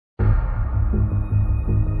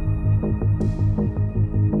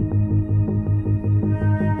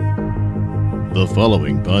The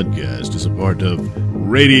following podcast is a part of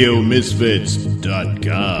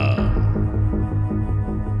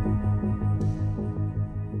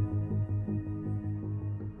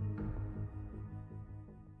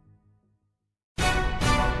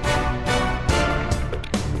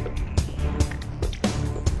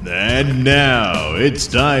And now it's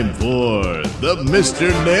time for the Mr.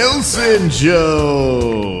 Nailsin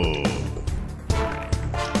Show.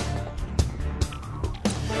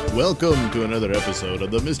 Welcome to another episode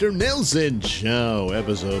of the Mr. Nailsin Show,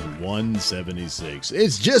 episode 176.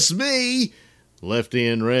 It's just me, Lefty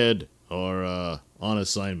in Red, or on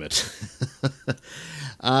assignment.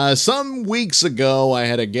 Some weeks ago, I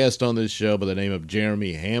had a guest on this show by the name of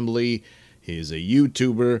Jeremy Hambly. He's a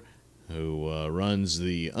YouTuber who runs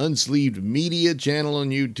the Unsleeved Media channel on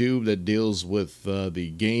YouTube that deals with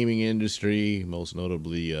the gaming industry, most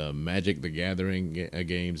notably Magic the Gathering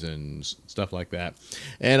games and stuff like that.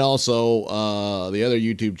 And also the other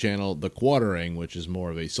YouTube channel, The Quartering, which is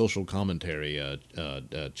more of a social commentary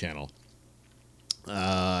channel.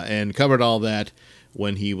 And covered all that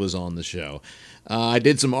when he was on the show. I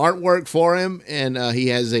did some artwork for him, and he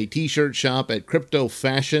has a t-shirt shop at Crypto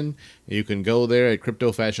Fashion. You can go there at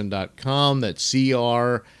cryptofashion.com. That's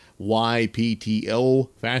CRYPTO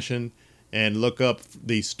Fashion, and look up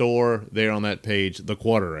the store there on that page, The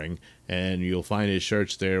Quartering, and you'll find his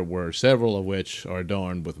shirts there, where several of which are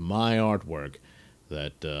adorned with my artwork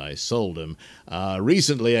that I sold him.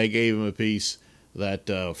 Recently, I gave him a piece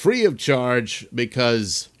that free of charge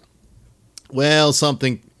because, well,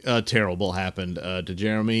 something terrible happened to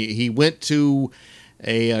Jeremy. He went to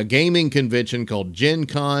a gaming convention called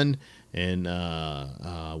GenCon in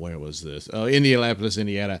where was this? Oh, Indianapolis,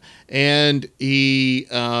 Indiana. And he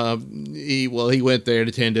went there and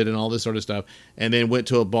attended and all this sort of stuff, and then went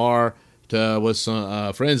to a bar with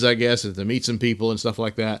some friends, I guess, to meet some people and stuff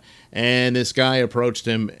like that. And this guy approached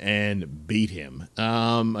him and beat him,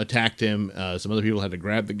 attacked him. Some other people had to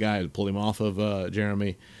grab the guy to pull him off of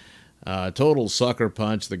Jeremy. Total sucker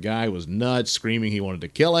punch. The guy was nuts, screaming he wanted to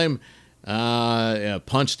kill him.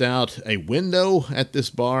 Punched out a window at this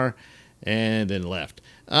bar and then left.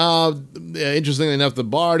 Interestingly enough, the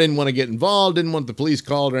bar didn't want to get involved, didn't want the police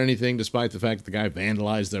called or anything, despite the fact that the guy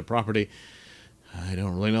vandalized their property. I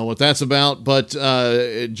don't really know what that's about, but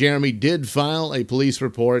Jeremy did file a police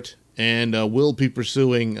report and will be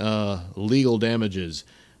pursuing legal damages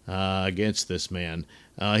against this man.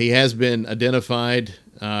 He has been identified.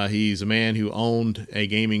 He's a man who owned a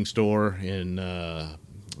gaming store in,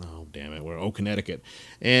 Connecticut.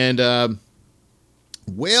 And,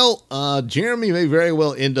 Jeremy may very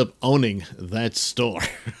well end up owning that store.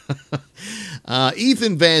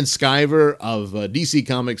 Ethan Van Sciver of DC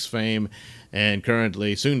Comics fame and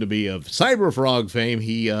currently soon to be of Cyberfrog fame,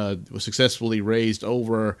 he was successfully raised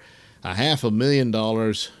over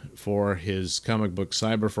 $500,000 for his comic book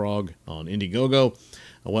Cyberfrog on Indiegogo.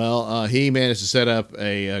 Well, he managed to set up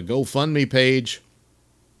a GoFundMe page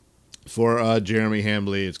for Jeremy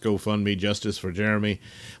Hambly. It's GoFundMe Justice for Jeremy,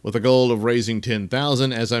 with a goal of raising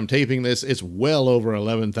 $10,000. As I'm taping this, it's well over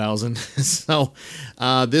 $11,000. So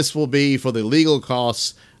this will be for the legal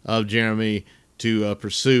costs of Jeremy to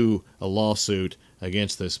pursue a lawsuit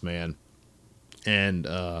against this man. And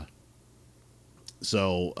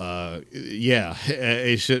should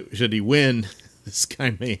he win, this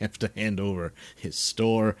guy may have to hand over his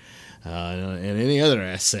store and any other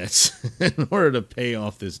assets in order to pay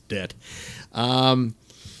off this debt. This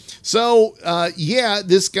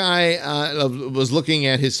guy was looking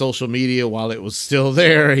at his social media while it was still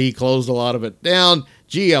there. He closed a lot of it down.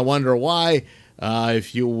 Gee, I wonder why.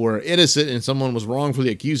 If you were innocent and someone was wrongfully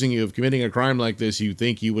accusing you of committing a crime like this, you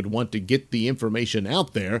think you would want to get the information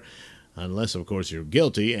out there. Unless, of course, you're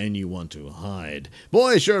guilty and you want to hide.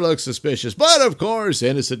 Boy, sure looks suspicious. But, of course,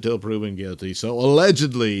 innocent till proven guilty. So,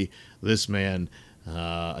 allegedly, this man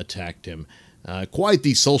attacked him. Quite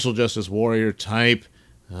the social justice warrior type.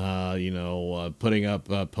 Putting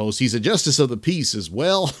up posts. He's a justice of the peace as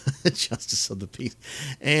well. Justice of the peace.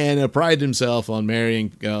 And prided himself on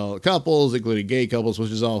marrying couples, including gay couples,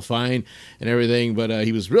 which is all fine and everything. But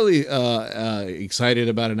he was really excited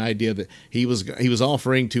about an idea that he was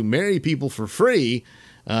offering to marry people for free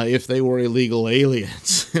if they were illegal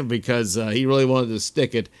aliens, because he really wanted to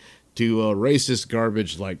stick it to racist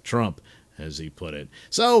garbage like Trump, as he put it.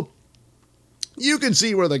 So you can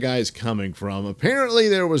see where the guy's coming from. Apparently,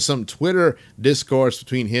 there was some Twitter discourse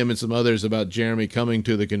between him and some others about Jeremy coming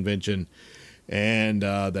to the convention, and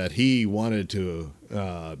that he wanted to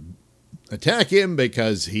attack him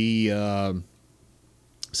because he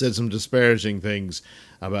said some disparaging things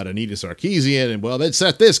about Anita Sarkeesian, and, well, that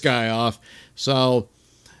set this guy off. So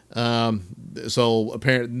So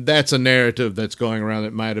apparently that's a narrative that's going around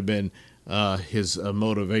that might have been his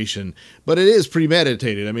motivation, but it is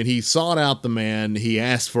premeditated. I mean, he sought out the man, he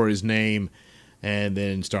asked for his name, and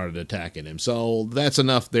then started attacking him. So that's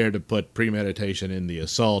enough there to put premeditation in the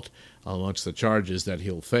assault amongst the charges that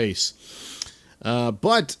he'll face.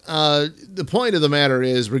 But the point of the matter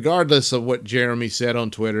is, regardless of what Jeremy said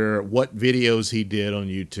on Twitter, what videos he did on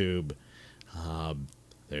YouTube,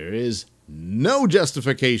 there is no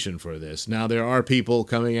justification for this. Now, there are people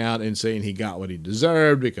coming out and saying he got what he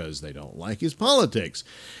deserved because they don't like his politics.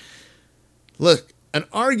 Look, an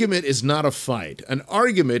argument is not a fight. An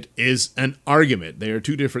argument is an argument. They are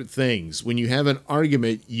two different things. When you have an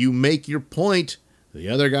argument, you make your point, the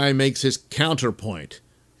other guy makes his counterpoint,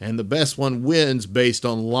 and the best one wins based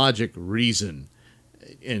on logic, reason,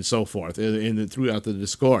 and so forth throughout the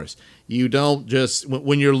discourse. You don't just,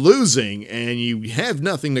 when you're losing and you have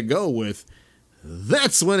nothing to go with,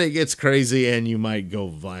 that's when it gets crazy and you might go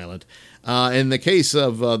violent. In the case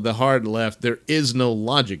of the hard left, there is no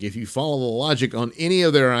logic. If you follow the logic on any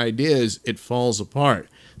of their ideas, it falls apart.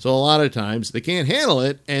 So a lot of times they can't handle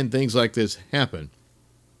it and things like this happen.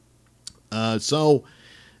 But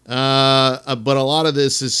a lot of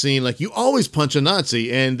this is seen like you always punch a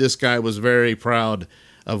Nazi, and this guy was very proud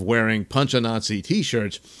of wearing Punch a Nazi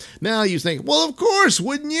t-shirts. Now you think, well, of course,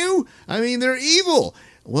 wouldn't you? I mean, they're evil.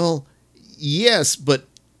 Well, yes, but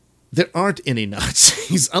there aren't any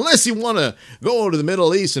Nazis. Unless you want to go over to the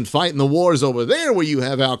Middle East and fight in the wars over there where you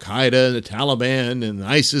have Al-Qaeda and the Taliban and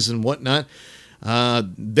ISIS and whatnot.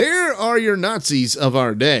 There are your Nazis of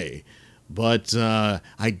our day. But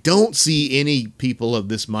I don't see any people of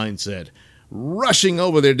this mindset rushing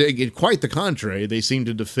over there. Quite the contrary, they seem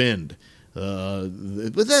to defend.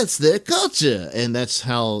 But that's their culture, and that's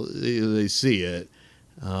how they see it.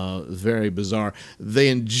 Very bizarre. They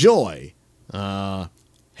enjoy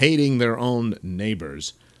hating their own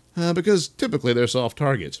neighbors because typically they're soft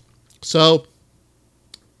targets. So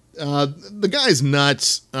the guy's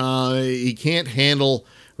nuts. He can't handle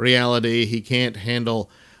reality. He can't handle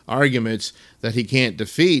arguments that he can't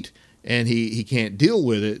defeat, and he can't deal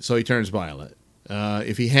with it, so he turns violent.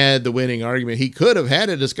 If he had the winning argument, he could have had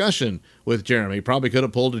a discussion with Jeremy. Probably could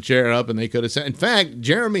have pulled a chair up and they could have said, in fact,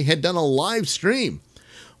 Jeremy had done a live stream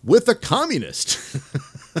with a communist.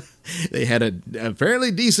 They had a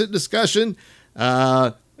fairly decent discussion.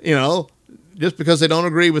 Just because they don't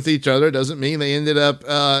agree with each other doesn't mean they ended up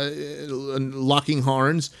locking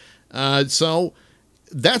horns. So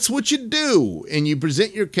that's what you do, and you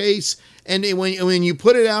present your case, and when you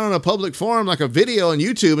put it out on a public forum like a video on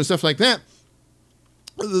YouTube and stuff like that,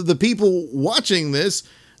 the people watching this,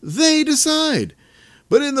 they decide.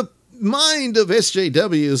 But in the mind of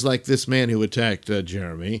SJWs like this man who attacked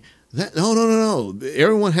Jeremy, no.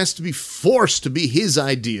 Everyone has to be forced to be his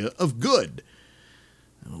idea of good.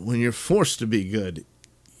 When you're forced to be good,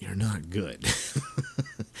 you're not good.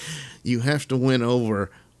 You have to win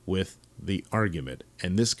over with the argument,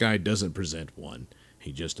 and this guy doesn't present one.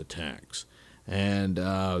 He just attacks. And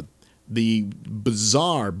the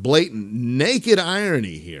bizarre, blatant, naked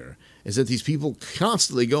irony here is that these people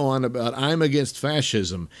constantly go on about, I'm against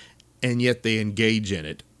fascism, and yet they engage in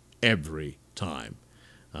it every time.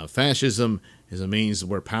 Fascism is a means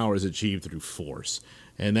where power is achieved through force.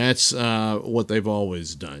 And that's what they've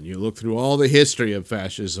always done. You look through all the history of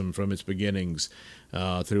fascism from its beginnings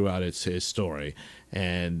throughout its story,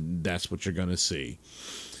 and that's what you're going to see.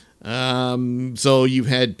 So you've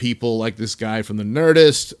had people like this guy from the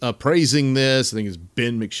Nerdist praising this. I think it's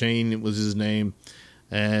Ben McShane, it was his name,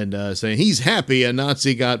 and saying he's happy a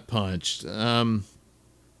Nazi got punched. As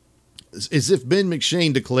if Ben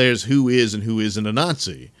McShane declares who is and who isn't a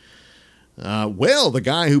Nazi. Well, the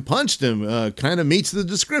guy who punched him kind of meets the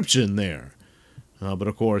description there. But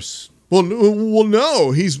of course,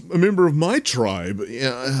 no, he's a member of my tribe.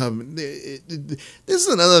 This is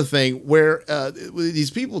another thing where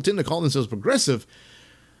these people tend to call themselves progressive,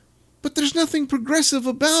 but there's nothing progressive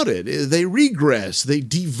about it. They regress, they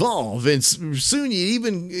devolve, and soon it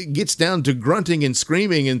even gets down to grunting and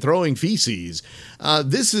screaming and throwing feces.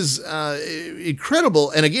 This is incredible,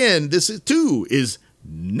 and again, this too is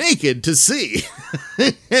naked to see,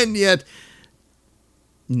 and yet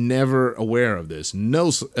never aware of this. No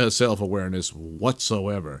self-awareness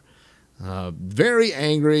whatsoever. Very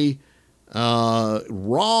angry,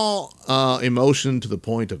 raw emotion to the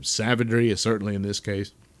point of savagery, certainly in this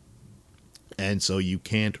case. And so you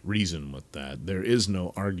can't reason with that. There is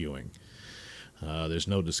no arguing. There's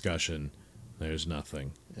no discussion. There's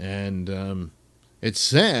nothing. And it's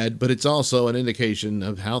sad, but it's also an indication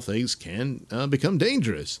of how things can become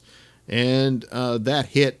dangerous. And that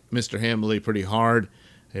hit Mr. Hambly pretty hard.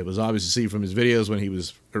 It was obvious to see from his videos when he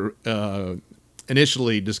was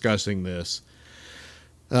initially discussing this,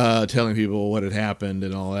 telling people what had happened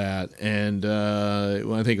and all that. And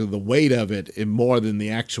when I think of the weight of it, more than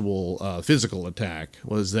the actual physical attack,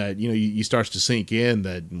 was that, you start to sink in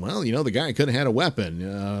that, well, the guy could have had a weapon,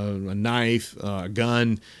 a knife, a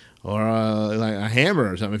gun, or like a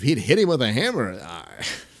hammer or something. If he'd hit him with a hammer,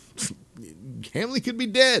 Hambly could be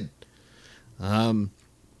dead.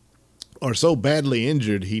 Or so badly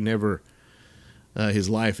injured, he never, his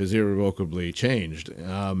life is irrevocably changed.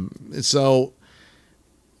 So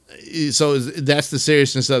that's the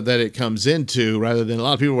seriousness of that it comes into, rather than a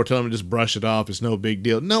lot of people were telling me just brush it off. It's no big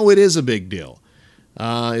deal. No, it is a big deal.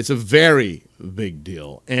 It's a very big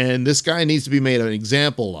deal. And this guy needs to be made an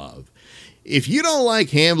example of. If you don't like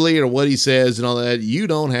Hambly or what he says and all that, you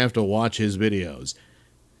don't have to watch his videos.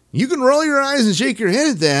 You can roll your eyes and shake your head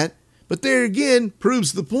at that, but there again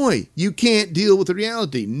proves the point. You can't deal with the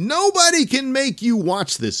reality. Nobody can make you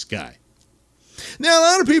watch this guy. Now, a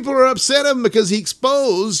lot of people are upset at him because he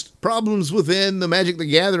exposed problems within the Magic the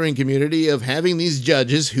Gathering community of having these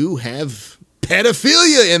judges who have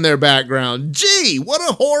pedophilia in their background. Gee, what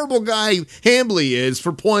a horrible guy Hambly is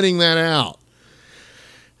for pointing that out.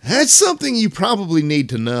 That's something you probably need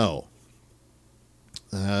to know.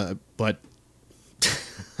 But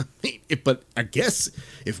I guess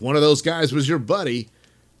if one of those guys was your buddy,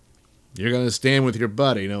 you're going to stand with your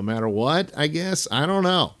buddy no matter what, I guess. I don't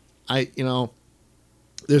know.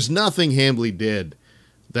 There's nothing Hambly did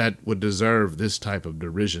that would deserve this type of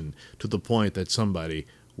derision to the point that somebody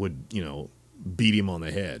would, beat him on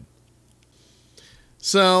the head.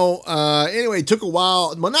 So, anyway, it took a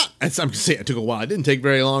while. Well, I'm going to say it took a while. It didn't take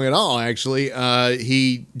very long at all, actually.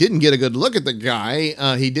 He didn't get a good look at the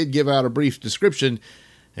guy. He did give out a brief description,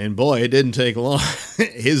 and boy, it didn't take long.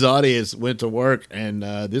 His audience went to work, and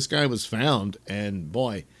this guy was found, and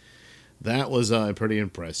boy, that was pretty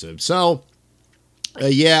impressive. So,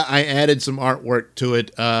 I added some artwork to it.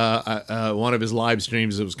 One of his live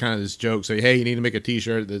streams, it was kind of this joke, say, hey, you need to make a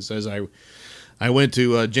t-shirt that says I went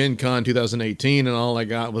to GenCon 2018 and all I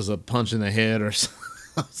got was a punch in the head or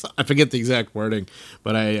something. I forget the exact wording,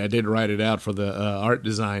 but I did write it out for the art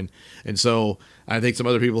design. And so I think some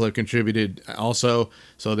other people have contributed also.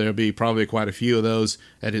 So there'll be probably quite a few of those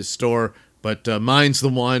at his store. But mine's the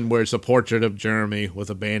one where it's a portrait of Jeremy with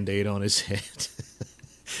a Band-Aid on his head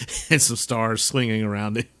and some stars swinging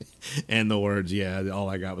around it. And the words, all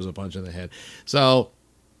I got was a punch in the head. So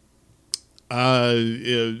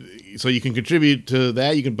you can contribute to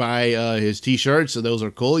that. You can buy his t-shirts, so those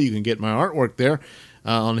are cool. You can get my artwork there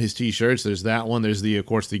on his t-shirts. There's that one. There's the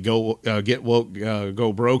Go Get Woke,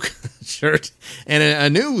 Go Broke shirt, and a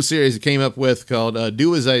new series that came up with called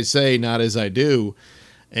Do As I Say, Not As I Do,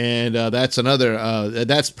 and that's another.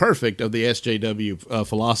 That's perfect of the SJW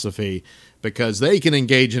philosophy, because they can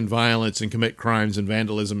engage in violence and commit crimes and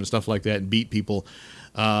vandalism and stuff like that and beat people,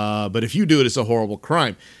 but if you do it, it's a horrible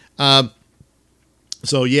crime.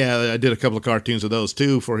 So, I did a couple of cartoons of those,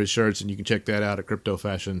 too, for his shirts, and you can check that out at Crypto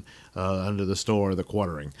Fashion under the store, The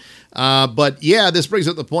Quartering. This brings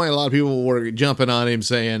up the point. A lot of people were jumping on him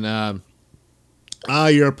saying,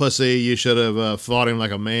 you're a pussy, you should have fought him like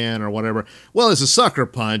a man or whatever. Well, it's a sucker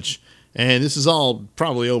punch, and this is all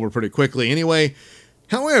probably over pretty quickly anyway.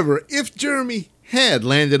 However, if Jeremy had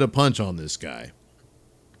landed a punch on this guy,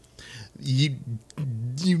 the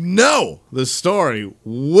story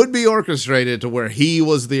would be orchestrated to where he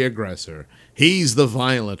was the aggressor. He's the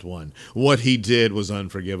violent one. What he did was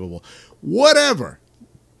unforgivable. Whatever.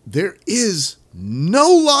 There is no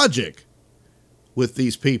logic with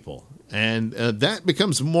these people. And that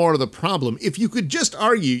becomes more of the problem. If you could just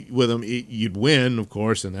argue with them, you'd win, of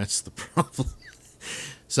course, and that's the problem.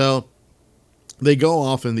 So they go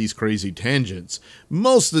off in these crazy tangents.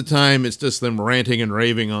 Most of the time, it's just them ranting and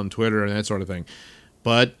raving on Twitter and that sort of thing.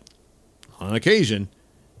 But on occasion,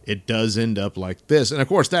 it does end up like this. And, of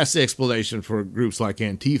course, that's the explanation for groups like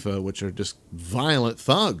Antifa, which are just violent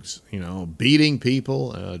thugs, beating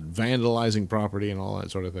people, vandalizing property, and all that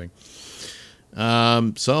sort of thing.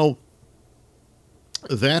 So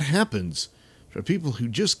that happens for people who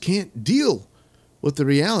just can't deal with the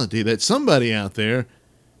reality that somebody out there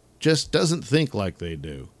just doesn't think like they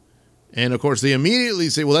do. And, of course, they immediately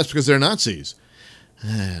say, well, that's because they're Nazis.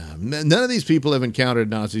 None of these people have encountered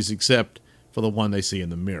Nazis except for the one they see in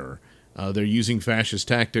the mirror. They're using fascist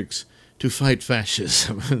tactics to fight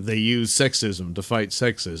fascism. They use sexism to fight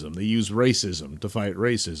sexism. They use racism to fight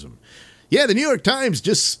racism. Yeah, the New York Times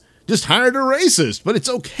just hired a racist, but it's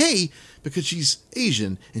okay because she's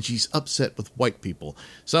Asian and she's upset with white people.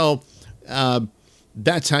 So,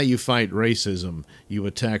 That's how you fight racism. You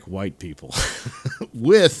attack white people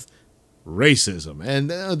with racism. And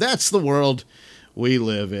that's the world we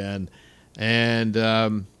live in. And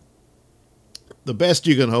the best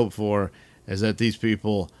you can hope for is that these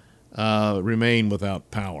people remain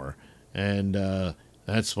without power. And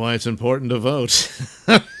that's why it's important to vote.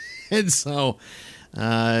 And so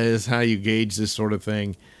is how you gauge this sort of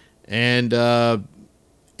thing. And also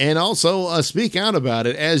speak out about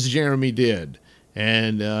it, as Jeremy did.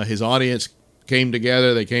 And his audience came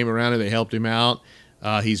together. They came around and they helped him out.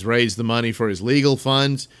 He's raised the money for his legal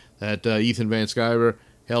funds that Ethan Van Sciver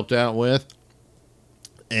helped out with.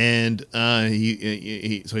 And so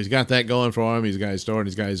he's got that going for him. He's got his store and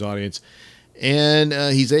he's got his audience. And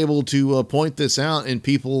he's able to point this out, and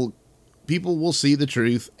people will see the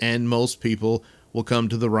truth, and most people will come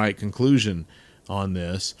to the right conclusion on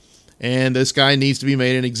this. And this guy needs to be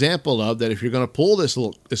made an example of, that if you're going to pull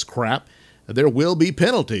this crap, there will be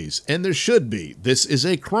penalties, and there should be. This is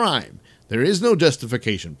a crime. There is no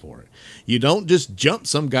justification for it. You don't just jump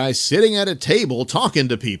some guy sitting at a table talking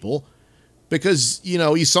to people because,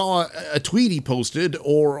 you saw a tweet he posted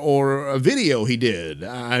or a video he did.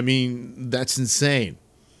 I mean, that's insane.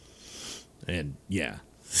 And yeah,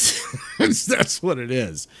 that's what it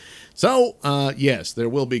is. So, yes, there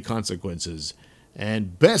will be consequences.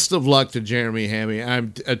 And best of luck to Jeremy Hambly.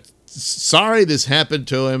 I'm sorry this happened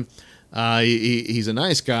to him. He's a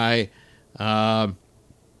nice guy. And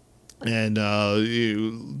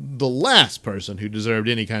the last person who deserved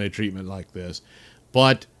any kind of treatment like this.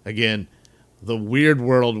 But, again, the weird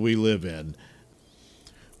world we live in,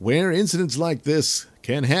 where incidents like this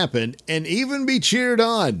can happen and even be cheered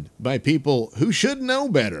on by people who should know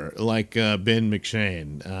better, like Ben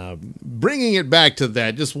McShane. Bringing it back to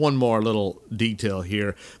that, just one more little detail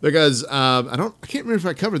here, because I can't remember if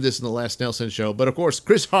I covered this in the last Nailsin show, but of course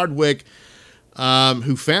Chris Hardwick,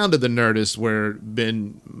 who founded the Nerdist, where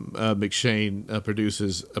Ben McShane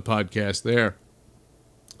produces a podcast there.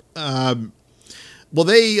 Well,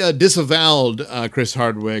 they disavowed Chris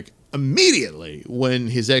Hardwick immediately when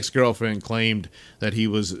his ex-girlfriend claimed that he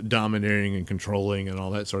was domineering and controlling and all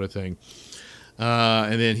that sort of thing.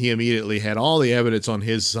 And then he immediately had all the evidence on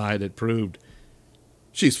his side that proved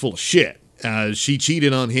she's full of shit. She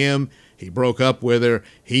cheated on him. He broke up with her.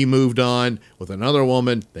 He moved on with another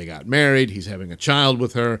woman. They got married. He's having a child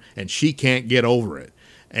with her, and she can't get over it.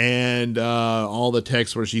 And all the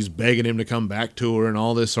texts where she's begging him to come back to her and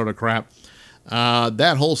all this sort of crap.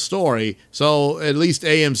 That whole story. So at least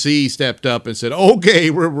AMC stepped up and said,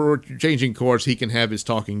 okay, we're changing course. He can have his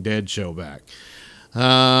Talking Dead show back.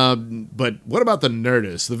 But what about the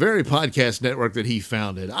Nerdist, the very podcast network that he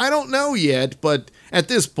founded? I don't know yet, but at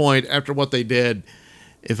this point, after what they did,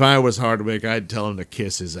 if I was Hardwick, I'd tell him to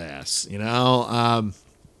kiss his ass,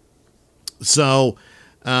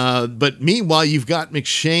 but meanwhile, you've got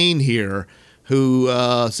McShane here, who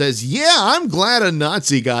says, yeah, I'm glad a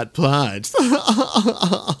Nazi got punched.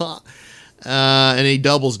 And he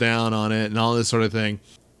doubles down on it and all this sort of thing.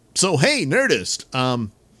 So, hey, Nerdist,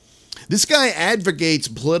 this guy advocates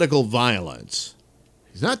political violence.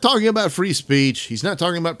 He's not talking about free speech. He's not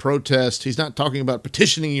talking about protest. He's not talking about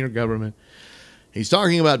petitioning your government. He's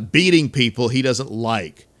talking about beating people he doesn't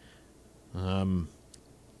like. What are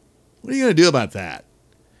you going to do about that?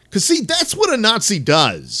 Because, see, that's what a Nazi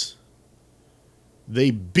does.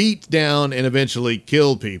 They beat down and eventually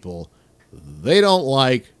kill people they don't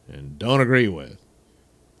like and don't agree with.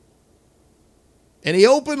 And he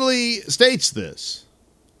openly states this.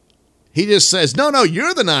 He just says, no,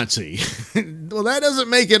 you're the Nazi. Well, that doesn't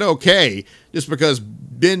make it okay just because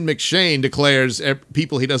Ben McShane declares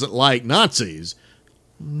people he doesn't like Nazis.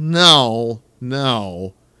 No.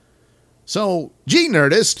 So, gee,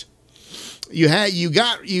 Nerdist, you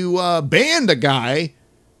banned a guy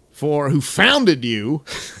who founded you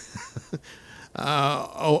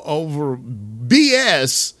over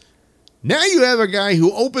BS. Now you have a guy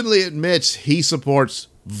who openly admits he supports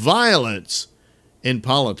violence in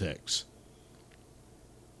politics.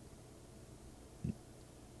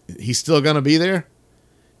 He's still going to be there?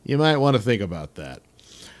 You might want to think about that.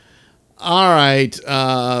 All right.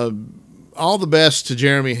 All the best to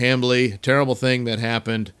Jeremy Hambly. Terrible thing that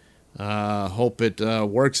happened. Hope it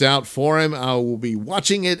works out for him. I will be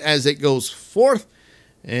watching it as it goes forth,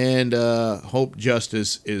 and hope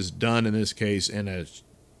justice is done in this case, and a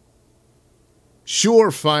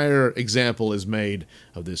surefire example is made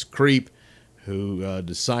of this creep who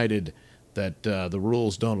decided that the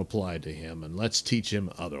rules don't apply to him, and let's teach him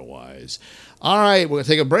otherwise. All right, we're going to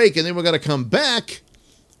take a break, and then we're going to come back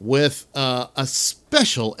with a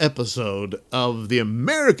special episode of the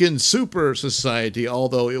American Super Society,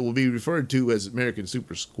 although it will be referred to as American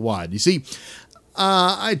Super Squad. You see,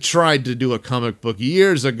 I tried to do a comic book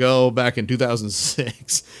years ago, back in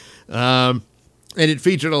 2006, and it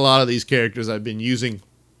featured a lot of these characters I've been using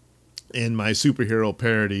in my superhero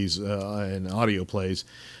parodies and audio plays,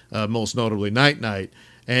 most notably Night Knight.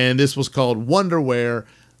 And this was called Wonderwear,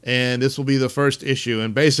 and this will be the first issue.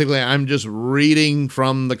 And basically, I'm just reading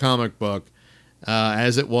from the comic book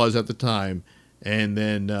as it was at the time, and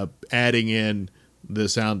then adding in the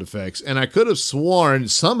sound effects. And I could have sworn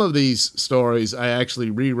some of these stories I actually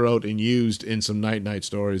rewrote and used in some Night Knight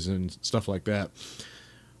stories and stuff like that.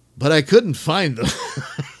 But I couldn't find them.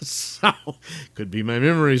 So, could be my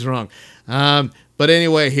memory's wrong. But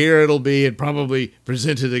anyway, here it'll be, and probably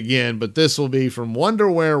presented again, but this will be from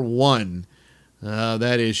Wonderwear 1,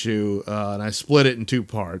 that issue, and I split it in 2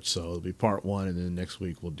 parts, so it'll be part 1, and then next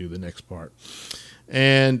week we'll do the next part.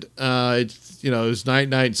 And, it's Night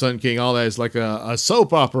Knight, Sun King, all that. It's like a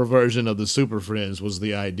soap opera version of the Super Friends was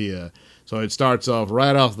the idea. So it starts off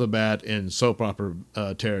right off the bat in soap opera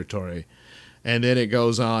territory. And then it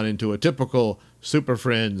goes on into a typical Super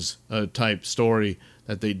Friends type story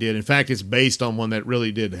that they did. In fact, it's based on one that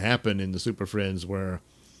really did happen in the Super Friends where,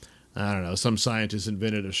 I don't know, some scientist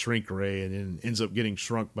invented a shrink ray and then ends up getting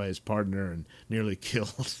shrunk by his partner and nearly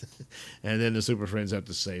killed. And then the Super Friends have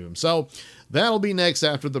to save him. So that'll be next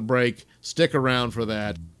after the break. Stick around for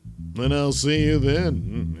that. And I'll see you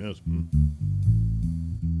then. Yes.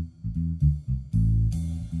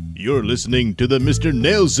 You're listening to the Mr.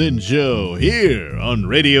 Nailsin Show here on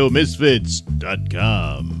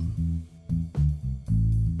RadioMisfits.com.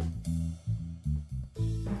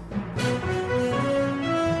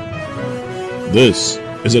 This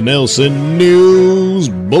is a Nailsin News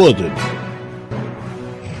Bulletin.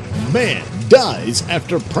 Man dies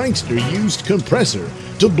after prankster used compressor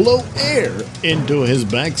to blow air into his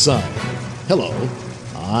backside. Hello,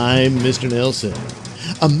 I'm Mr. Nailsin.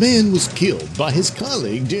 A man was killed by his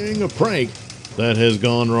colleague during a prank that has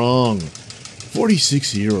gone wrong.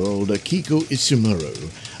 46-year-old Akiko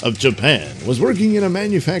Isumuro of Japan was working in a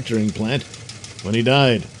manufacturing plant when he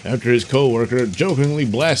died after his co-worker jokingly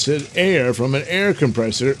blasted air from an air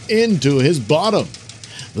compressor into his bottom.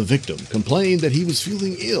 The victim complained that he was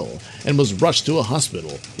feeling ill and was rushed to a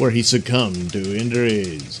hospital where he succumbed to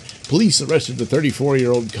injuries. Police arrested the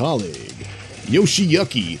 34-year-old colleague,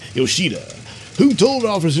 Yoshiyuki Yoshida, who told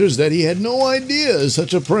officers that he had no idea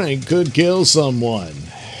such a prank could kill someone.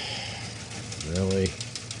 Really?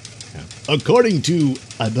 Yeah. According to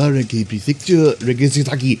Ibaraki Prefecture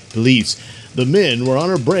Regisitaki Police, the men were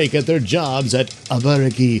on a break at their jobs at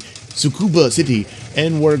Ibaraki, Tsukuba City,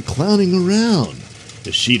 and were clowning around.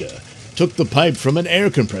 Yoshida took the pipe from an air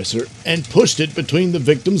compressor and pushed it between the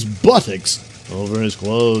victim's buttocks over his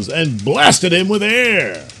clothes and blasted him with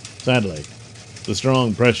air. Sadly, the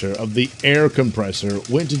strong pressure of the air compressor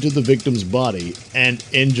went into the victim's body and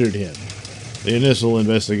injured him. The initial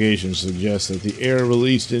investigation suggests that the air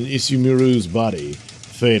released in Isumuru's body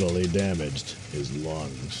fatally damaged his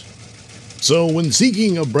lungs. So when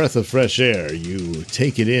seeking a breath of fresh air, you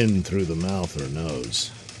take it in through the mouth or nose.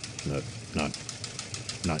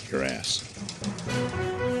 Not your ass.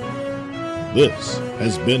 This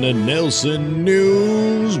has been a Nailsin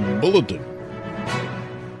News Bulletin.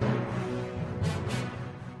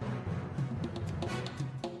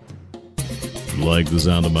 Like the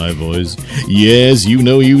sound of my voice? Yes, you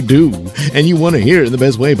know you do. And you want to hear it in the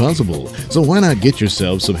best way possible. So why not get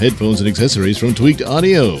yourself some headphones and accessories from Tweaked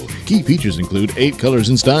Audio? Key features include 8 colors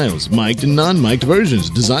and styles, mic'd and non-mic'd versions,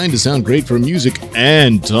 designed to sound great for music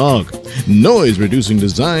and talk. Noise-reducing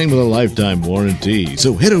design with a lifetime warranty.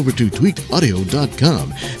 So head over to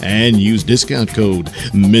tweakedaudio.com and use discount code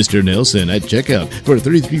Mr. Nailsin at checkout for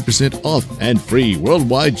 33% off and free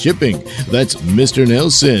worldwide shipping. That's Mr.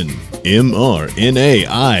 Nailsin.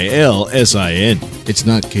 MRNAILSIN. It's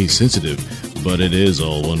not case sensitive, but it is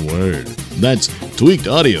all one word. That's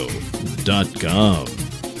tweakedaudio.com.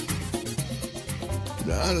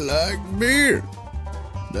 I like beer.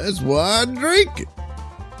 That's why I drink it.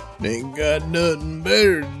 Ain't got nothing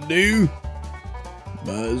better to do.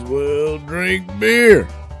 Might as well drink beer.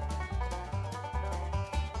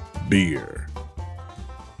 Beer.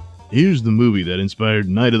 Here's the movie that inspired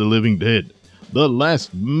Night of the Living Dead. The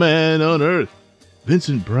Last Man on Earth.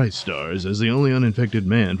 Vincent Price stars as the only uninfected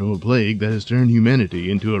man from a plague that has turned humanity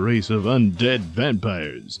into a race of undead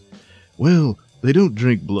vampires. Well, they don't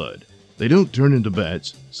drink blood. They don't turn into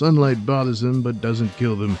bats. Sunlight bothers them but doesn't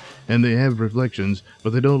kill them. And they have reflections,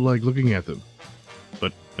 but they don't like looking at them.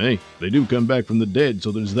 But, hey, they do come back from the dead,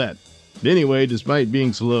 so there's that. Anyway, despite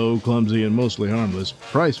being slow, clumsy, and mostly harmless,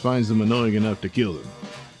 Price finds them annoying enough to kill them.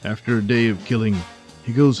 After a day of killing,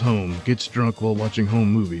 he goes home, gets drunk while watching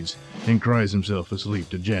home movies, and cries himself asleep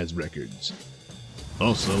to jazz records.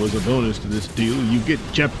 Also, as a bonus to this deal, you get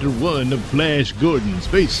Chapter 1 of Flash Gordon,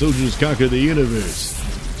 Space Soldiers Conquer the Universe.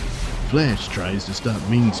 Flash tries to stop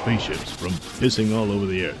mean spaceships from pissing all over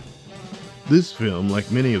the Earth. This film,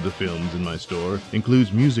 like many of the films in my store,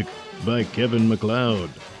 includes music by Kevin MacLeod.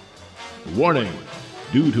 Warning!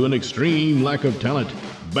 Due to an extreme lack of talent,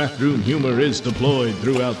 bathroom humor is deployed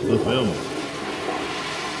throughout the film.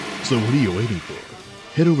 So what are you waiting for?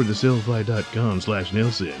 Head over to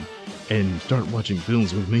sellfy.com/Nailsin and start watching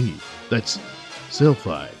films with me. That's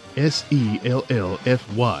Sellfy,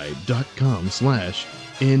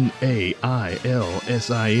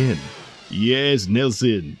 sellfy.com/NAILSIN. Yes,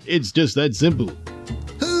 Nailsin. It's just that simple.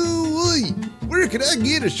 Hoo-wee! Where can I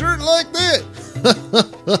get a shirt like that?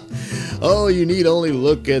 Oh, you need only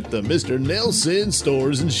look at the Mr. Nailsin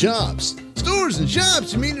stores and shops. Stores and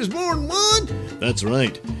shops? You mean there's more than one? That's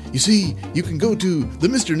right. You see, you can go to the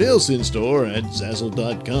Mr. Nailsin store at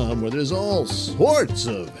Zazzle.com where there's all sorts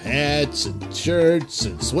of hats and shirts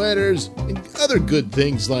and sweaters and other good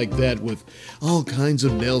things like that with all kinds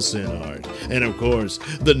of Nailsin art. And of course,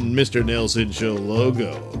 the Mr. Nailsin Show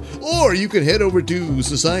logo. Or you can head over to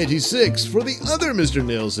Society 6 for the other Mr.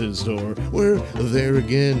 Nailsin store where, there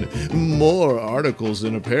again, more articles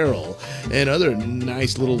and apparel and other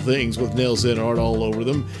nice little things with Nailsin art all over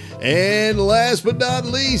them. And last but not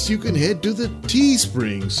least, you can head to the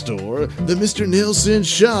Teespring store, the Mr. Nailsin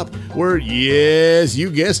shop, where, yes,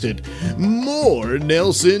 you guessed it, more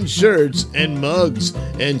Nailsin shirts and mugs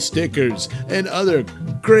and stickers and other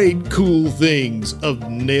great cool things of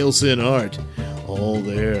Nailsin art. All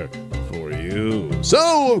there for you.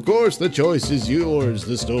 So, of course, the choice is yours.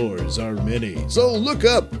 The stores are many. So look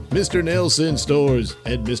up Mr. Nailsin stores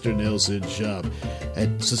and Mr. Nailsin shop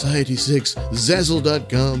at Society 6,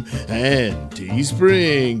 Zazzle.com, and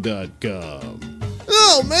Teespring.com.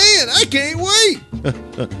 Oh, man, I can't wait!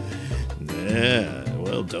 Yeah,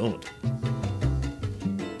 well, don't.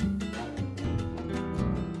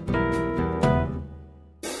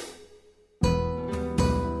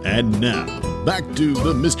 And now, back to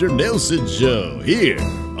the Mr. Nailsin Show, here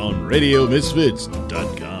on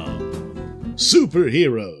RadioMisfits.com.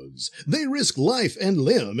 Superheroes. They risk life and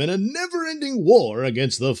limb in a never-ending war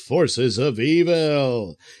against the forces of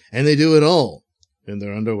evil. And they do it all in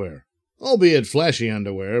their underwear. Albeit flashy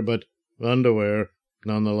underwear, but underwear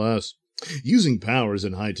nonetheless. Using powers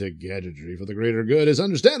and high-tech gadgetry for the greater good is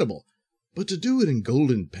understandable, but to do it in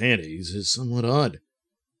golden panties is somewhat odd,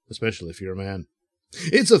 especially if you're a man.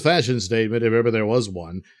 It's a fashion statement if ever there was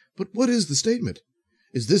one, but what is the statement?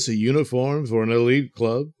 Is this a uniform for an elite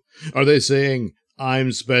club? Are they saying,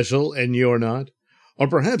 I'm special and you're not? Or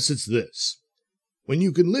perhaps it's this. When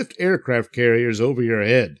you can lift aircraft carriers over your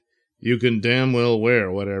head, you can damn well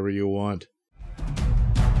wear whatever you want.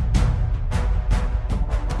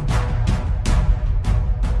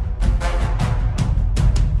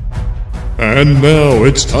 And now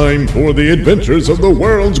it's time for the adventures of the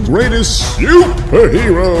world's greatest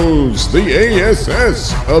superheroes, the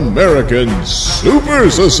ASS, American Super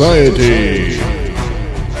Society.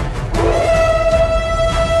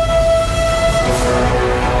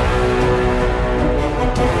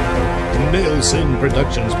 Nailsin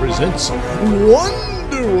Productions presents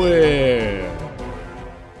Wonderwear.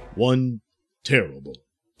 One terrible,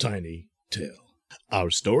 tiny tale. Our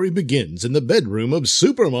story begins in the bedroom of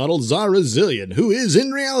supermodel Zara Zillion, who is,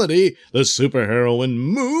 in reality, the superheroine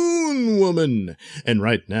Moon Woman. And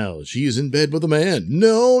right now, she is in bed with a man.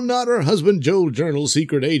 No, not her husband, Joe Journal,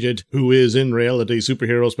 secret agent, who is, in reality,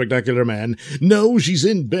 superhero spectacular man. No, she's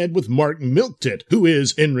in bed with Mark Milktit, who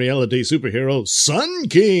is, in reality, superhero Sun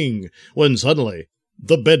King. When suddenly,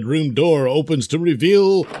 the bedroom door opens to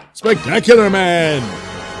reveal Spectacular Man.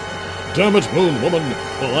 Damn it, Moon Woman.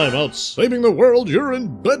 While I'm out saving the world, you're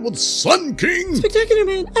in bed with Sun King. Spectacular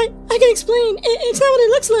Man, I can explain. It's not what it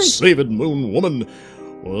looks like. Save it, Moon Woman.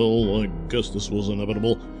 Well, I guess this was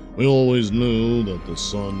inevitable. We always knew that the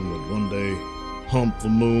sun would one day hump the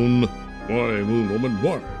moon. Why, Moon Woman,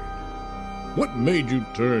 why? What made you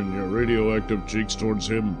turn your radioactive cheeks towards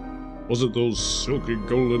him? Was it those silky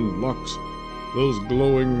golden locks? Those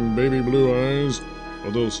glowing baby blue eyes? Or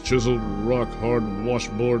those chiseled, rock-hard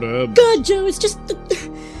washboard abs? God, Joe, it's just that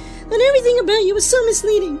everything about you is so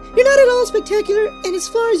misleading. You're not at all spectacular, and as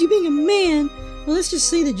far as you being a man, well, let's just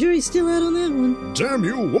say the jury's still out on that one. Damn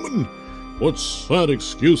you, woman! What's that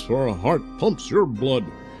excuse for a heart pumps your blood?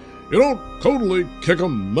 You don't totally kick a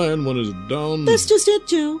man when he's down. That's just it,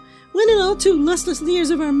 Joe. When in all 2 lustless years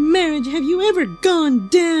of our marriage have you ever gone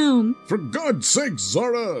down? For God's sake,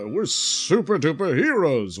 Zara, we're super-duper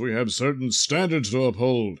heroes. We have certain standards to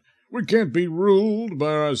uphold. We can't be ruled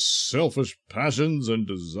by our selfish passions and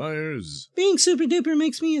desires. Being super-duper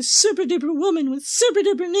makes me a super-duper woman with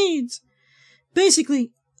super-duper needs.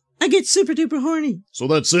 Basically, I get super-duper horny. So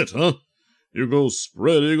that's it, huh? You go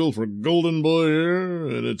spread eagle for Golden Boy here,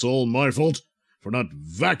 and it's all my fault for not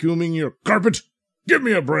vacuuming your carpet? Give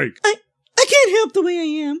me a break. I can't help the way I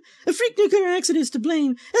am. A freak nuclear accident is to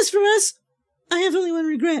blame. As for us, I have only one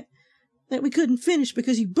regret. That we couldn't finish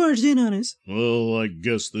because you barged in on us. Well, I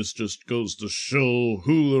guess this just goes to show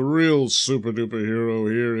who the real super-duper hero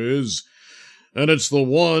here is. And it's the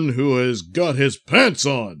one who has got his pants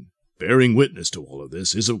on. Bearing witness to all of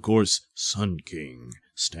this is, of course, Sun King,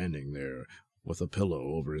 standing there with a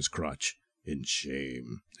pillow over his crotch in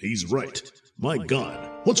shame. He's right. My God,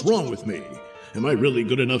 what's wrong with me? Am I really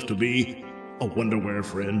good enough to be a Wonderwear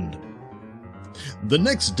friend? The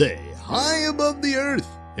next day, high above the earth,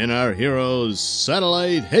 in our heroes'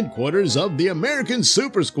 satellite headquarters of the American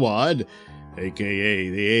Super Squad, aka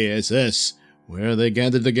the ASS, where they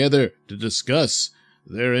gathered together to discuss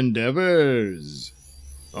their endeavors.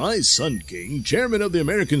 I, Sun King, chairman of the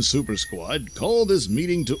American Super Squad, call this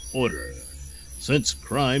meeting to order. Since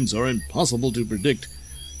crimes are impossible to predict,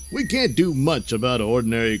 we can't do much about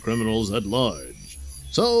ordinary criminals at large.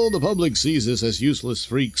 So the public sees us as useless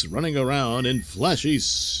freaks running around in flashy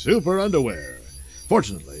super underwear.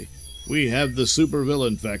 Fortunately, we have the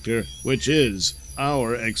supervillain factor, which is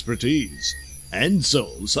our expertise. And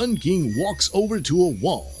so Sun King walks over to a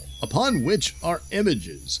wall, upon which are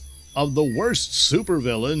images of the worst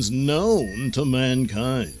supervillains known to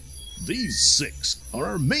mankind. These 6 are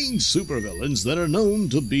our main supervillains that are known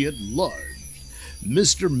to be at large.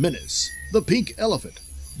 Mr. Menace, the Pink Elephant,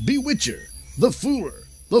 Bewitcher, the Fooler,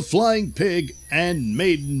 the Flying Pig, and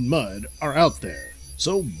Maiden Mud are out there.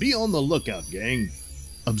 So be on the lookout, gang.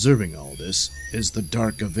 Observing all this is the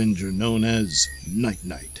Dark Avenger known as Night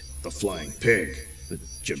Knight. The Flying Pig, the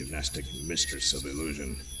gymnastic mistress of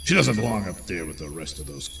illusion. She doesn't belong up there with the rest of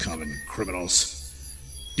those common criminals.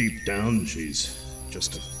 Deep down, she's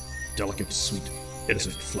just a delicate, sweet,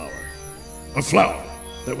 innocent flower. A flower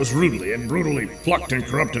that was rudely and brutally plucked and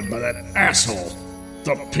corrupted by that asshole,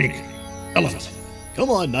 the Pink Elephant.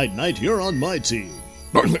 Come on, Night Knight, you're on my team.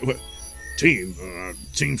 Team?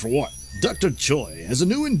 Team for what? Dr. Choi has a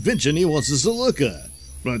new invention he wants us to look at.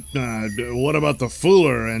 But, what about the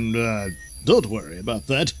Fooler and, Don't worry about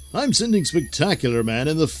that. I'm sending Spectacular Man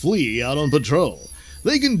and the Flea out on patrol.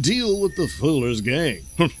 They can deal with the Fooler's gang.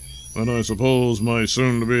 And I suppose my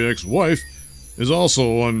soon-to-be ex-wife is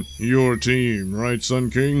also on your team, right, Sun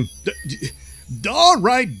King? All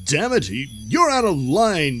right, damn it. You're out of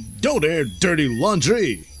line. Don't air dirty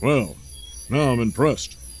laundry. Well, now I'm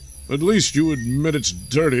impressed. At least you admit it's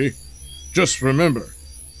dirty. Just remember,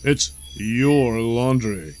 it's your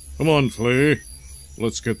laundry. Come on, Flea.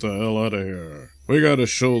 Let's get the hell out of here. We gotta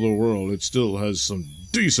show the world it still has some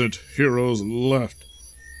decent heroes left.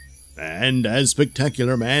 And as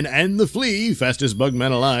Spectacular Man and the Flea, fastest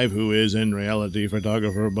bugman alive, who is in reality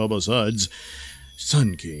photographer Bubba Suds,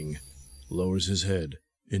 Sun King lowers his head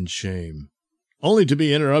in shame, only to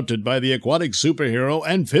be interrupted by the aquatic superhero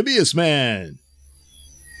Amphibious Man.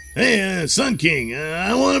 Hey, Sun King,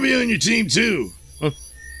 I want to be on your team too.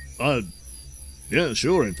 Yeah,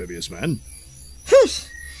 sure, Amphibious Man.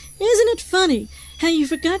 Isn't it funny how you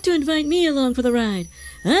forgot to invite me along for the ride?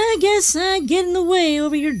 I guess I get in the way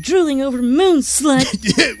over your drooling over moon slut.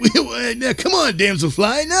 Now, come on,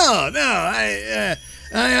 Damselfly. No,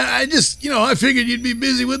 I just, I figured you'd be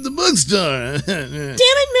busy with the bookstore. Damn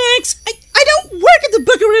it, Max! I don't work at the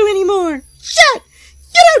Bookaroo anymore. Shut!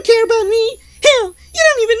 You don't care about me. Hell, you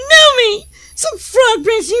don't even know me. Some frog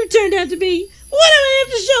prince you turned out to be. What do I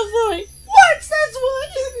have to show for it? Warts, that's what!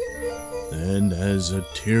 And as a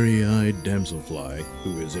teary-eyed damselfly,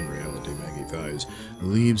 who is in reality Maggie Thighs,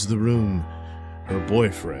 leaves the room, her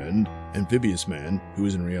boyfriend, Amphibious Man, who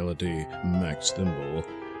is in reality Max Thimble,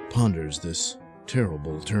 ponders this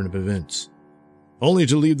terrible turn of events, only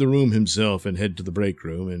to leave the room himself and head to the break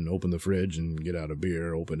room and open the fridge and get out a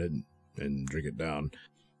beer, open it, and drink it down,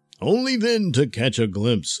 only then to catch a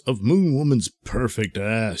glimpse of Moon Woman's perfect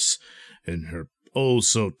ass in her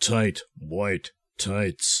oh-so-tight white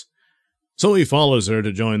tights. So he follows her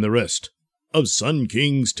to join the rest of Sun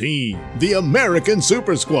King's team. The American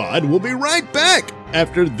Super Squad will be right back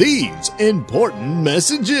after these important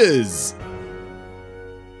messages.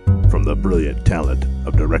 From the brilliant talent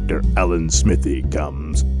of director Alan Smithy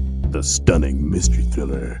comes the stunning mystery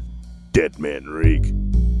thriller Dead Man Reek,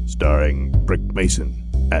 starring Brick Mason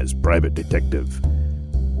as Private Detective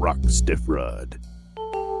Rock Stiffrod.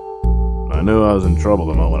 I knew I was in trouble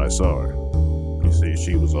the moment I saw her. You see,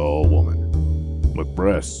 she was all woman, with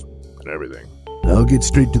breasts and everything. I'll get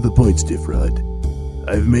straight to the point, Stiffrod.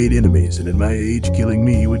 I've made enemies, and at my age, killing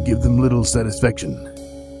me would give them little satisfaction.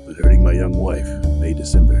 But hurting my young wife, May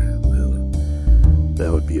December, well,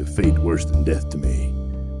 that would be a fate worse than death to me.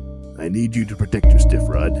 I need you to protect her,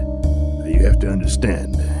 Stiffrod. Now you have to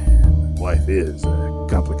understand, my wife is a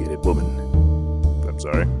complicated woman. I'm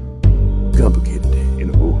sorry? Complicated,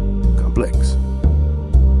 complex.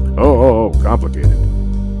 Oh, complicated.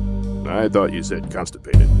 I thought you said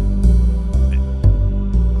constipated.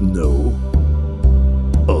 No.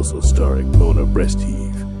 Also starring Mona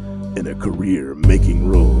Breastheave in a career-making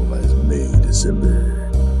role as May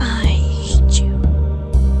December. I hate you.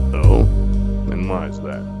 Oh? And why is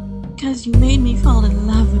that? Because you made me fall in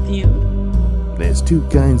love with you. There's two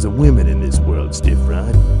kinds of women in this world,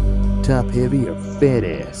 Stiffrod. Top-heavy or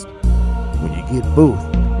fat-assed. When you get both,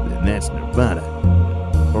 then that's Nirvana.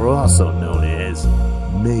 Or also known as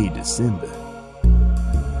May December.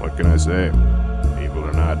 What can I say? Evil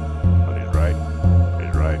or not, but he's right.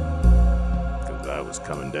 He's right. Because I was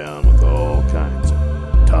coming down with all kinds of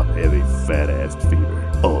top-heavy, fat-assed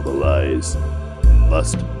fever. All the lies,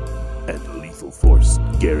 lust, and lethal force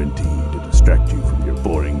guaranteed to distract you from your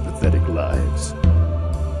boring, pathetic lives.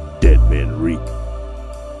 Dead Men Reek.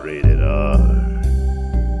 Rated R.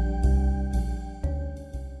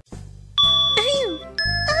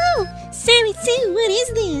 Sammy Sue, what is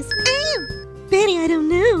this? Betty, I don't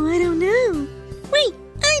know. Wait,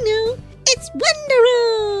 I know. It's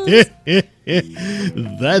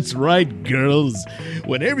Wonderwear! That's right, girls.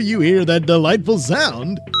 Whenever you hear that delightful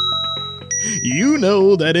sound, you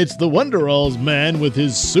know that it's the Wonderalls man with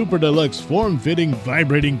his super deluxe form-fitting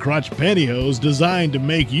vibrating crotch pantyhose designed to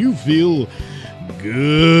make you feel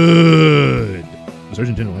good. The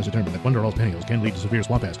Surgeon General has determined that Wonderall's pantyhose can lead to severe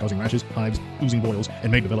swamp ass, causing rashes, hives, oozing boils, and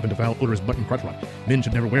may develop into foul, odorous butt and crotch rot. Men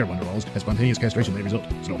should never wear Wonderalls, as spontaneous castration may result.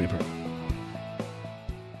 So don't be a perv.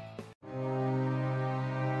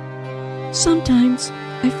 Sometimes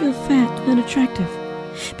I feel fat and unattractive.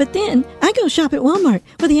 But then I go shop at Walmart,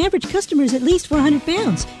 where the average customer is at least 400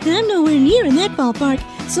 pounds, and I'm nowhere near in that ballpark,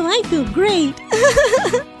 so I feel great.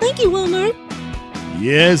 Thank you, Walmart.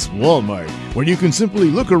 Yes, Walmart, where you can simply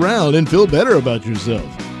look around and feel better about yourself.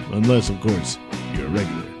 Unless, of course, you're a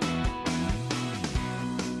regular.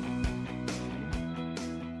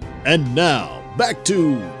 And now, back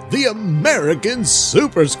to the American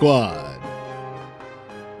Super Squad.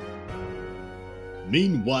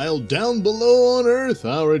 Meanwhile, down below on Earth,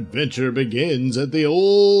 our adventure begins at the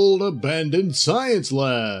old abandoned science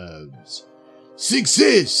labs.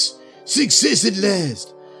 Success! Success at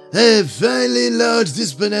last! I have finally enlarged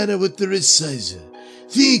this banana with the resizer.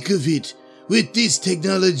 Think of it. With this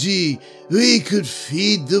technology, we could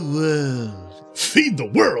feed the world. Feed the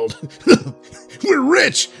world? We're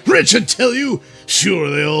rich! Rich, I tell you! Sure,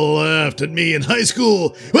 they all laughed at me in high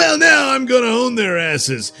school. Well, now I'm gonna own their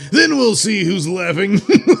asses. Then we'll see who's laughing.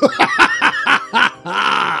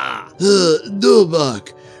 No,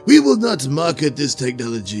 Mark. We will not market this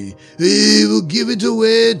technology. We will give it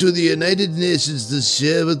away to the United Nations to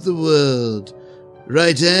share with the world.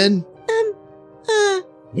 Right, Anne?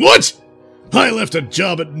 What? I left a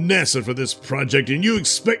job at NASA for this project, and you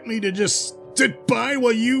expect me to just sit by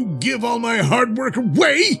while you give all my hard work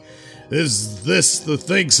away? Is this the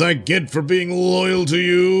thanks I get for being loyal to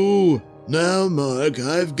you? Now, Mark,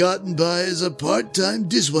 I've gotten by as a part-time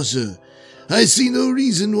dishwasher. I see no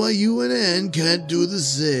reason why you and Anne can't do the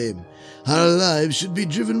same. Our lives should be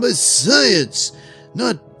driven by science,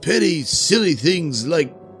 not petty, silly things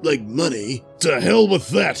like money. To hell with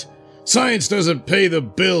that! Science doesn't pay the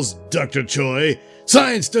bills, Dr. Choi.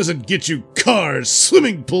 Science doesn't get you cars,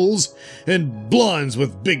 swimming pools, and blondes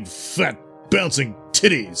with big, fat, bouncing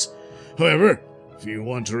titties. However, if you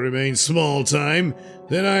want to remain small time,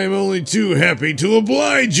 then I am only too happy to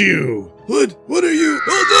oblige you. What are you?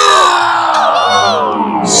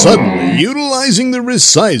 Suddenly, utilizing the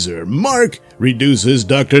resizer, Mark reduces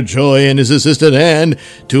Dr. Choi and his assistant Anne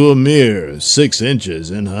to a mere 6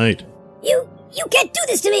 inches in height. You can't do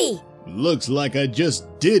this to me! Looks like I just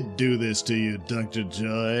did do this to you, Dr.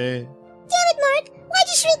 Choi. Damn it, Mark! Why'd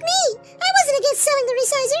you shrink me? I wasn't against selling the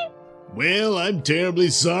resizer. Well, I'm terribly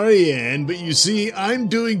sorry, Anne, but you see, I'm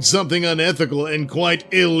doing something unethical and quite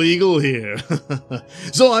illegal here.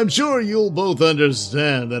 So I'm sure you'll both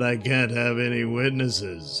understand that I can't have any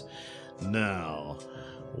witnesses. Now,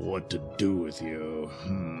 what to do with you?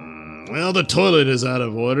 Well, the toilet is out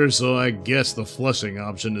of order, so I guess the flushing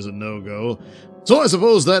option is a no-go. So I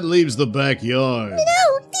suppose that leaves the backyard.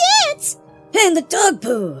 No, And the dog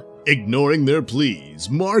poo. Ignoring their pleas,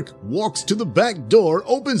 Mark walks to the back door,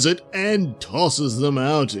 opens it, and tosses them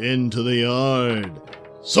out into the yard.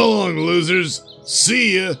 So long, losers.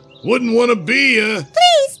 See ya. Wouldn't want to be ya.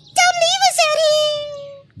 Please, don't leave us out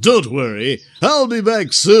here. Don't worry, I'll be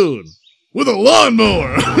back soon. With a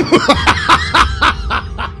lawnmower.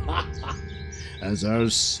 As our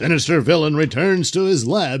sinister villain returns to his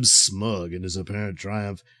lab, smug in his apparent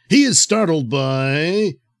triumph, he is startled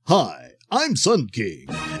by... Hi, I'm Sun King,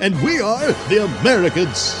 and we are the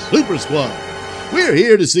American Super Squad. We're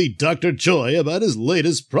here to see Dr. Choi about his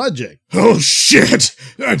latest project. Oh, shit.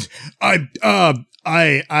 I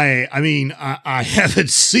haven't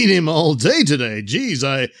seen him all day today. Geez,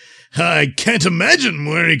 I can't imagine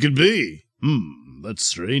where he could be. That's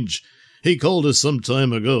strange. He called us some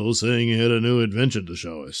time ago saying he had a new invention to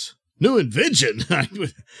show us. New invention?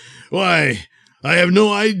 Why, I have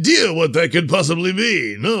no idea what that could possibly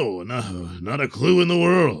be. No, not a clue in the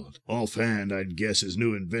world. Offhand, I'd guess his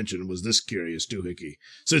new invention was this curious doohickey,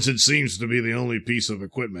 since it seems to be the only piece of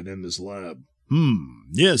equipment in this lab.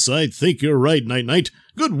 Yes, I think you're right, Night-Night.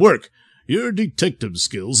 Good work. Your detective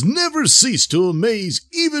skills never cease to amaze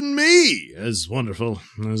even me, as wonderful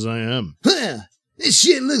as I am. Huh, this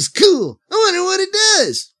shit looks cool. I wonder what it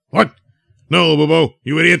does. What? No, Boobo,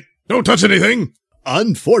 you idiot. Don't touch anything.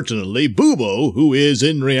 Unfortunately, Boobo, who is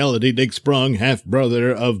in reality Dick Sprung,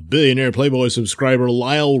 half-brother of billionaire Playboy subscriber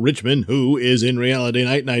Lyle Richmond, who is in reality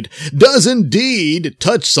Night-Night, does indeed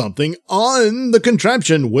touch something on the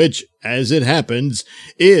contraption, which, as it happens,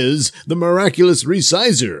 is the miraculous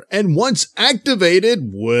resizer. And once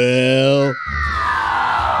activated, well...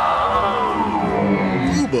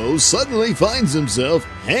 Boobo suddenly finds himself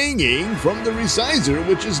hanging from the resizer,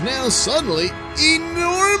 which is now suddenly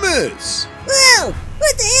enormous. Whoa!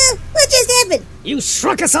 What the hell? What just happened? You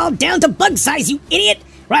shrunk us all down to bug size, you idiot!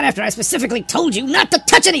 Right after I specifically told you not to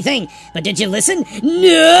touch anything! But did you listen?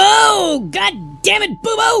 No! God damn it,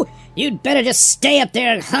 Boobo! You'd better just stay up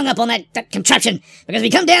there hung up on that contraption, because if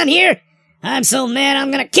you come down here, I'm so mad I'm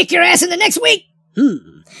gonna kick your ass in the next week!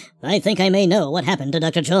 I think I may know what happened to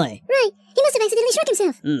Dr. Choi. Right. He must have accidentally shrunk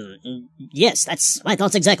himself. Yes, that's my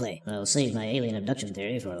thoughts exactly. I'll save my alien abduction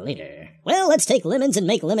theory for later. Well, let's take lemons and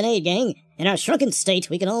make lemonade, gang. In our shrunken state,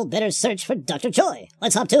 we can all better search for Dr. Choi.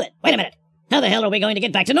 Let's hop to it. Wait a minute. How the hell are we going to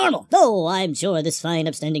get back to normal? Oh, I'm sure this fine,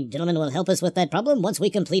 upstanding gentleman will help us with that problem once we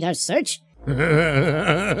complete our search. The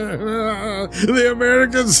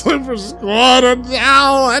American Super Squad are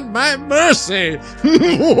now at my mercy. Hey,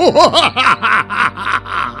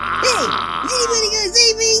 is anybody gonna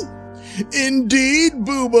save me? Indeed,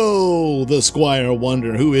 Boobo, the Squire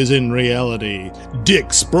Wonder, who is in reality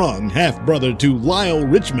Dick Sprung, half-brother to Lyle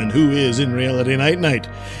Richmond, who is in reality Night-Night.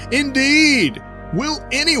 Indeed, will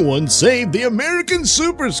anyone save the American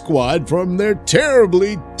Super Squad from their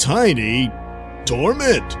terribly tiny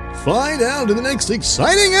torment? Find out in the next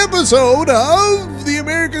exciting episode of the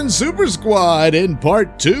American Super Squad in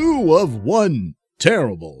part 2 of One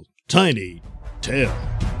Terrible Tiny Tale.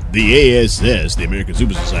 The ASS, the American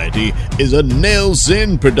Super Society, is a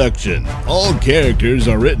Nailsin production. All characters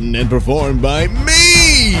are written and performed by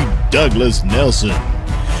me, Douglas Nelson.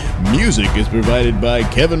 Music is provided by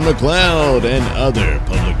Kevin MacLeod and other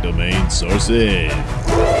public domain sources.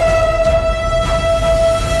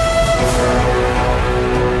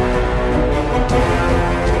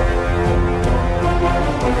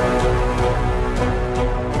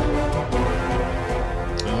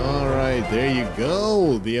 There you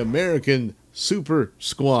go, the American Super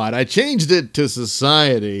Squad. I changed it to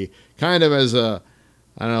Society, kind of as an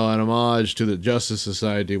homage to the Justice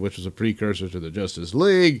Society, which was a precursor to the Justice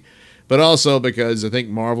League, but also because I think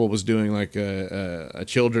Marvel was doing like a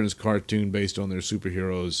children's cartoon based on their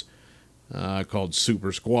superheroes called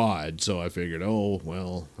Super Squad. So I figured, oh,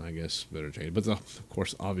 well, I guess better change. But of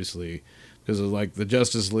course, obviously, because of like the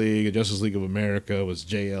Justice League of America was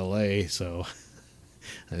JLA, so...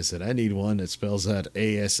 I said, I need one that spells out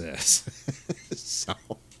ASS. So,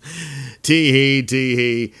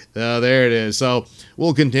 tee-hee. There it is. So,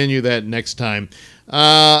 we'll continue that next time.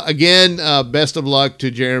 Again, best of luck to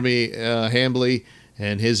Jeremy Hambly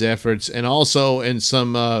and his efforts. And also, in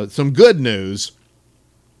some good news,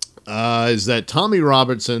 is that Tommy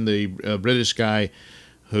Robertson, the British guy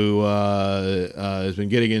who has been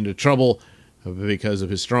getting into trouble because of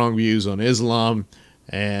his strong views on Islam,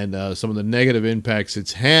 and some of the negative impacts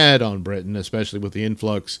it's had on Britain, especially with the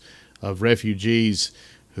influx of refugees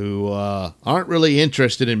who aren't really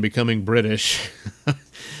interested in becoming British.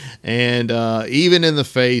 And even in the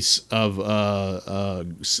face of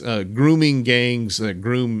grooming gangs that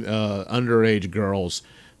groom underage girls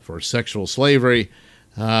for sexual slavery,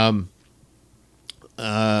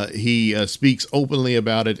 he speaks openly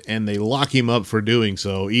about it, and they lock him up for doing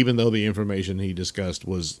so, even though the information he discussed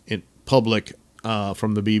was in public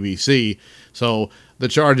from the BBC. So the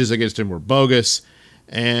charges against him were bogus,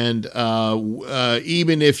 and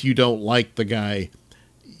even if you don't like the guy,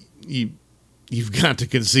 you've got to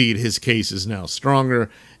concede his case is now stronger,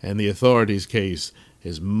 and the authorities' case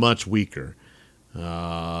is much weaker.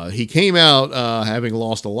 He came out having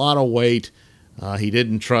lost a lot of weight. He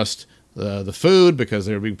didn't trust the food because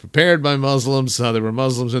they were being prepared by Muslims. There were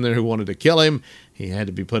Muslims in there who wanted to kill him. He had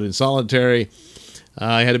to be put in solitary. He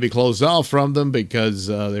had to be closed off from them because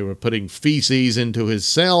they were putting feces into his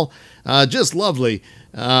cell. Just lovely.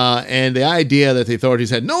 And the idea that the authorities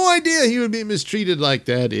had no idea he would be mistreated like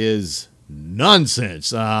that is nonsense.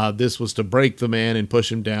 This was to break the man and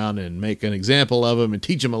push him down and make an example of him and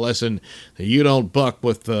teach him a lesson that you don't buck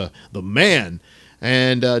with the man.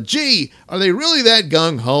 And, gee, are they really that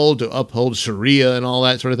gung-ho to uphold Sharia and all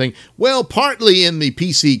that sort of thing? Well, partly in the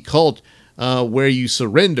PC cult, where you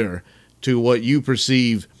surrender to what you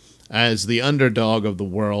perceive as the underdog of the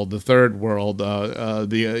world, the third world, the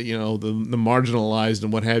marginalized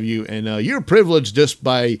and what have you, and you're privileged just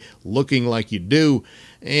by looking like you do,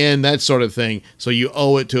 and that sort of thing. So you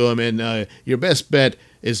owe it to them, and your best bet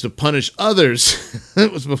is to punish others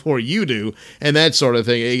before you do, and that sort of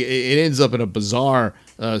thing. It ends up in a bizarre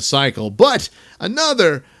cycle. But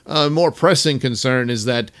another more pressing concern is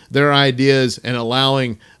that their ideas and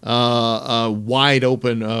allowing wide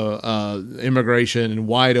open immigration and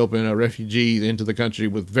wide open refugees into the country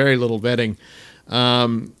with very little vetting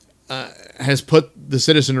has put the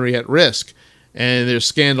citizenry at risk. And there's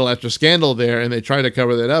scandal after scandal there, and they try to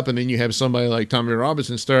cover that up, and then you have somebody like Tommy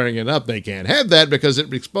Robinson stirring it up. They can't have that because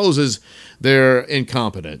it exposes their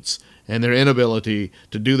incompetence and their inability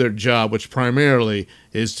to do their job, which primarily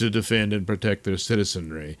is to defend and protect their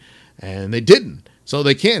citizenry. And they didn't. So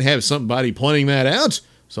they can't have somebody pointing that out.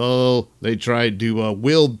 So they tried to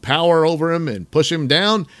wield power over him and push him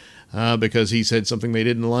down because he said something they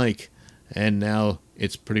didn't like. And now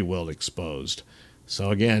it's pretty well exposed.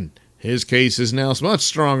 So again, his case is now much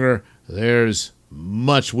stronger. Theirs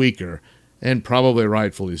much weaker, and probably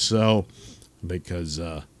rightfully so, because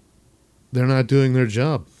they're not doing their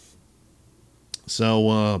job.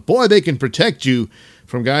 So, boy, they can protect you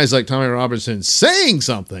from guys like Tommy Robinson saying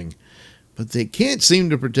something, but they can't seem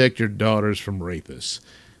to protect your daughters from rapists.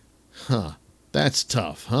 Huh. That's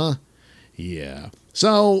tough, huh? Yeah.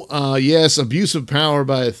 So, yes, abuse of power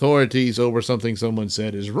by authorities over something someone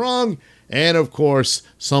said is wrong. And, of course,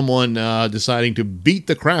 someone deciding to beat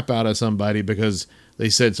the crap out of somebody because they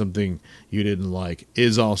said something you didn't like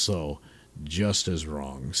is also just as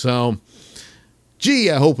wrong. So, gee,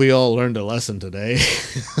 I hope we all learned a lesson today.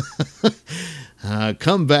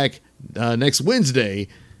 Come back next Wednesday,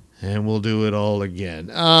 and we'll do it all again.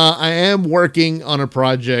 I am working on a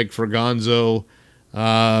project for Gonzo.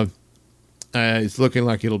 It's looking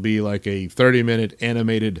like it'll be like a 30-minute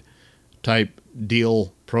animated type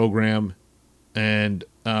deal program. And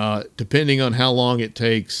depending on how long it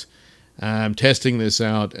takes, I'm testing this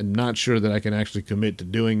out and not sure that I can actually commit to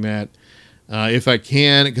doing that. If I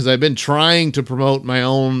can, because I've been trying to promote my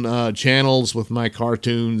own channels with my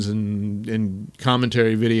cartoons and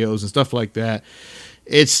commentary videos and stuff like that.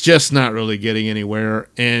 It's just not really getting anywhere.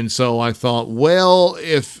 And so I thought, well,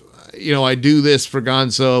 if I do this for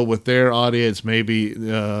Gonzo with their audience, maybe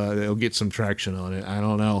they'll get some traction on it. I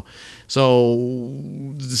don't know.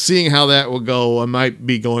 So seeing how that will go, I might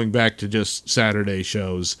be going back to just Saturday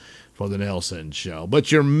shows for the Nailsin show.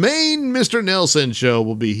 But your main Mr. Nailsin show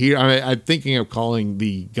will be here. I'm thinking of calling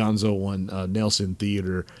the Gonzo one Nailsin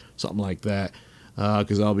Theater, something like that,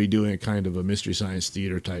 because I'll be doing a kind of a Mystery Science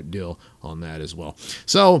Theater type deal on that as well.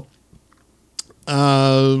 So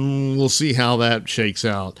we'll see how that shakes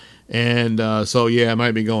out. And so, yeah, I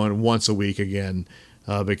might be going once a week again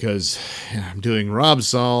because I'm doing Rob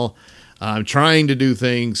Saul. I'm trying to do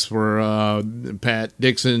things for Pat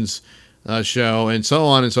Dixon's show and so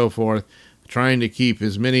on and so forth, trying to keep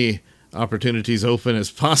as many opportunities open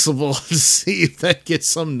as possible to see if that gets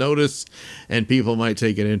some notice and people might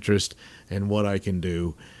take an interest in what I can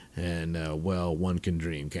do. And, well, one can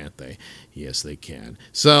dream, can't they? Yes, they can.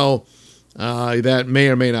 So that may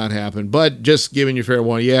or may not happen, but just giving you fair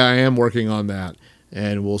warning, yeah, I am working on that,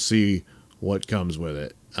 and we'll see what comes with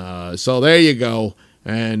it. So there you go.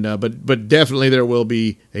 And but definitely there will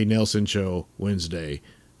be a Nailsin show Wednesday.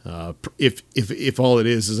 If all it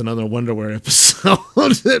is another Wonderwear episode,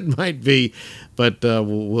 it might be, but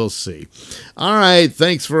we'll see. All right,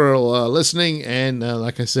 thanks for listening, and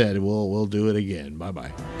like I said, we'll do it again. Bye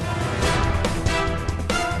bye.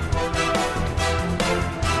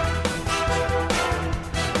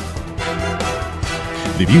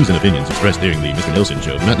 The views and opinions expressed during the Mr. Nailsin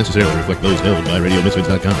show do not necessarily reflect those held by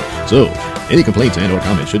RadioMisfits.com. So, any complaints and or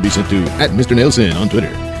comments should be sent to @Mr. on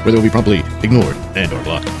Twitter, where they will be promptly ignored and or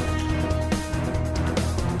blocked.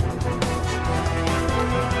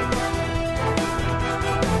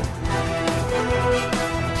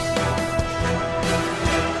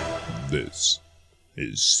 This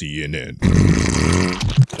is CNN.